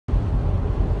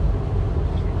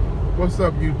What's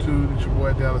up, YouTube? It's your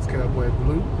boy Dallas Cowboy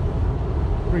Blue.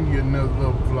 Bring you another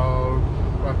little vlog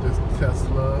about this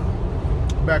Tesla.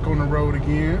 Back on the road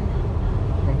again.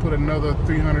 I'm gonna put another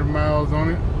 300 miles on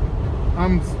it.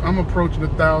 I'm approaching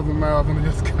 1,000 miles, and I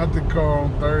just got the car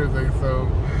on Thursday, so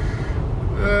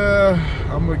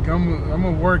I'm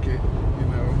gonna work it, you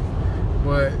know.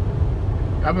 But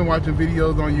I've been watching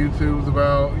videos on YouTube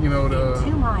about, you know, the 2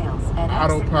 miles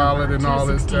autopilot and all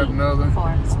this, that, and other. Take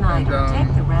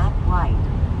the route right.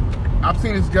 I've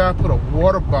seen this guy put a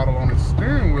water bottle on his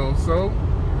steering wheel, so,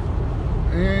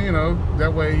 and you know,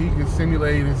 that way he can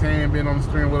simulate his hand being on the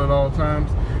steering wheel at all times.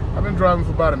 I've been driving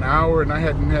for about an hour, and I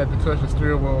hadn't had to touch the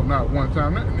steering wheel not one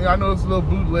time. I know it's a little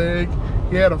bootleg.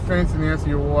 He had a fancy answer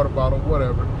your water bottle,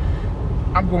 whatever.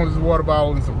 I'm going to this water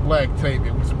bottle and some black tape.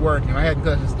 It was working. I hadn't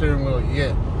touched the steering wheel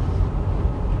yet.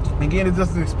 Again, it's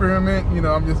just an experiment. You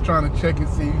know, I'm just trying to check and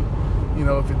see, you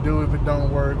know, if it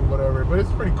don't work or whatever. But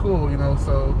it's pretty cool, you know.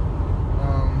 So,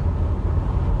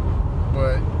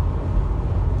 but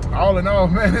all in all,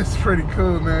 man, it's pretty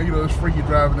cool, man. You know, it's freaky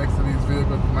driving next to these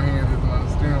vehicles with my hand isn't on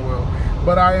the steering wheel.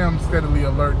 But I am steadily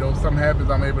alert, though. If something happens,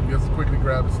 I'm able to just quickly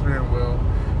grab the steering wheel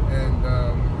and,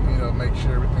 you know, make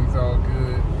sure everything's all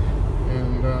good.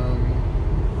 And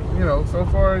you know, so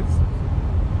far it's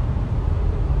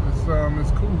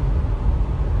cool.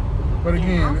 But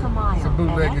again, it's a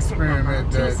bootleg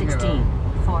experiment that, you know,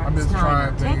 I'm just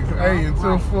trying things. Hey,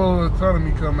 until full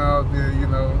autonomy come out, then, you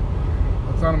know,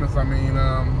 autonomous, I mean, you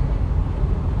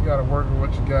gotta work with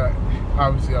what you got.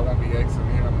 Obviously, I won't be exiting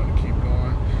here. I'm gonna keep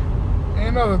going. And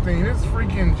another thing, this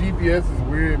freaking GPS is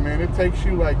weird, man. It takes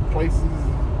you like places.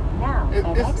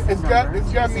 It's got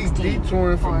me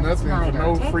detouring for nothing, for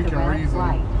no freaking reason.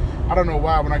 I don't know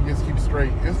why when I just keep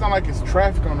straight. It's not like it's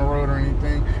traffic on the road or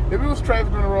anything. If it was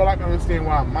traffic on the road, I can understand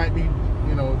why I might be,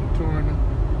 you know, detouring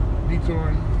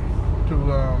to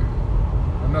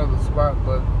another spot,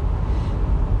 but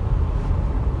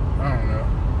I don't know.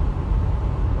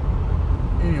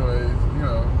 Anyways, you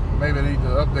know, maybe they need to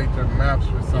update their maps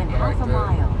or something like that. In half a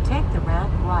mile, take the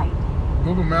route right.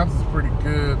 Google Maps is pretty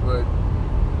good, but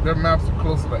their maps are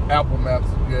closer to Apple Maps,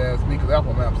 if you ask me, because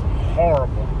Apple Maps are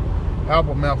horrible.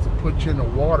 Apple Maps will put you in the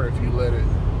water if you let it.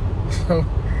 So,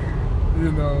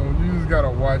 you know, you just gotta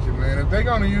watch it, man. If they're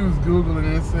gonna use Google and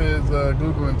it says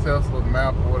Google and Tesla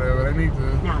map or whatever, they need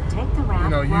to, now take the route, you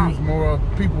know, use more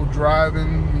people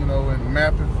driving, you know, and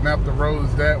map the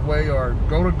roads that way, or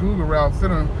go to Google routes.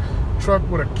 Send a truck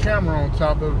with a camera on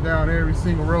top of it down every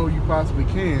single road you possibly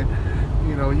can.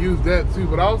 You know, use that too,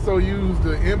 but also use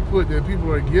the input that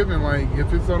people are giving. Like,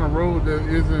 if it's on a road that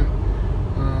isn't,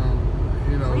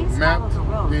 you know, mapped,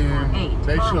 then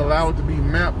they should allow it to be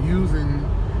mapped using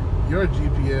your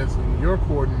GPS and your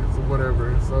coordinates or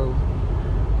whatever. So,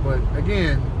 but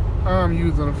again, I'm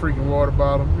using a freaking water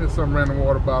bottle, just some random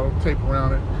water bottle, tape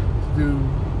around it to do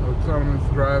autonomous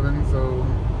driving. So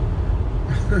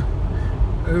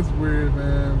it's weird,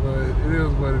 man, but it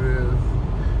is what it is.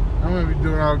 I'm gonna be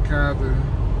doing all kinds of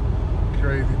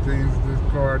crazy things with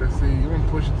this car to see. You want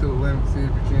to push it to the limit, see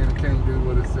if you can or can't do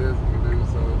what it says it can do.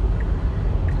 So,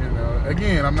 you know,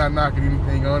 again, I'm not knocking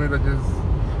anything on it. I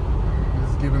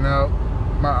just giving out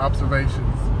my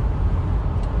observations.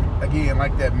 Again,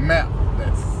 like that map,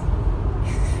 that's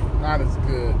not as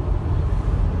good.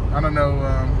 I don't know.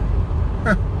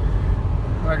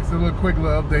 Like I said, a little quick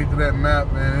little update to that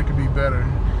map, man. It could be better.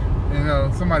 You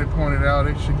know, somebody pointed out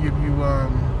it should give you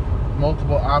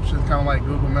multiple options, kind of like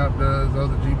Google Map does,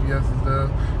 other GPSs does.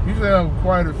 Usually have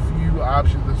quite a few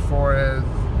options as far as,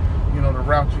 you know, the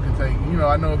route you can take. You know,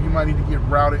 I know if you might need to get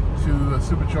routed to a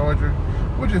supercharger,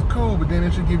 which is cool, but then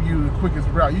it should give you the quickest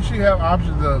route. You should have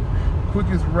options of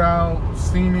quickest route,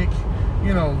 scenic,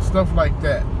 you know, stuff like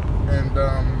that. And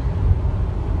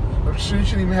you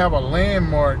should even have a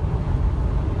landmark,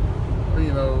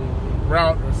 you know,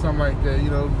 route or something like that,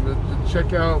 you know, to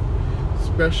check out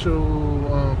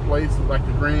special places like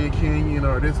the Grand Canyon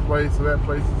or this place or that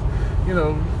place, you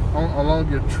know, along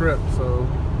your trip. So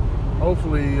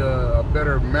hopefully a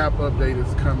better map update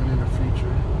is coming in the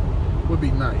future. Would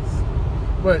be nice.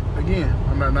 But again,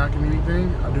 I'm not knocking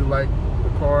anything. I do like the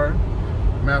car.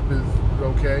 The map is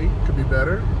okay. Could be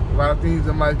better. A lot of things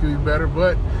in life could be better,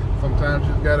 but sometimes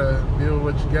you just gotta deal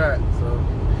with what you got. So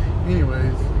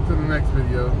anyways, to the next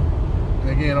video. And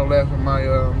again, don't laugh at my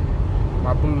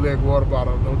my bootleg water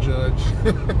bottle, no judge.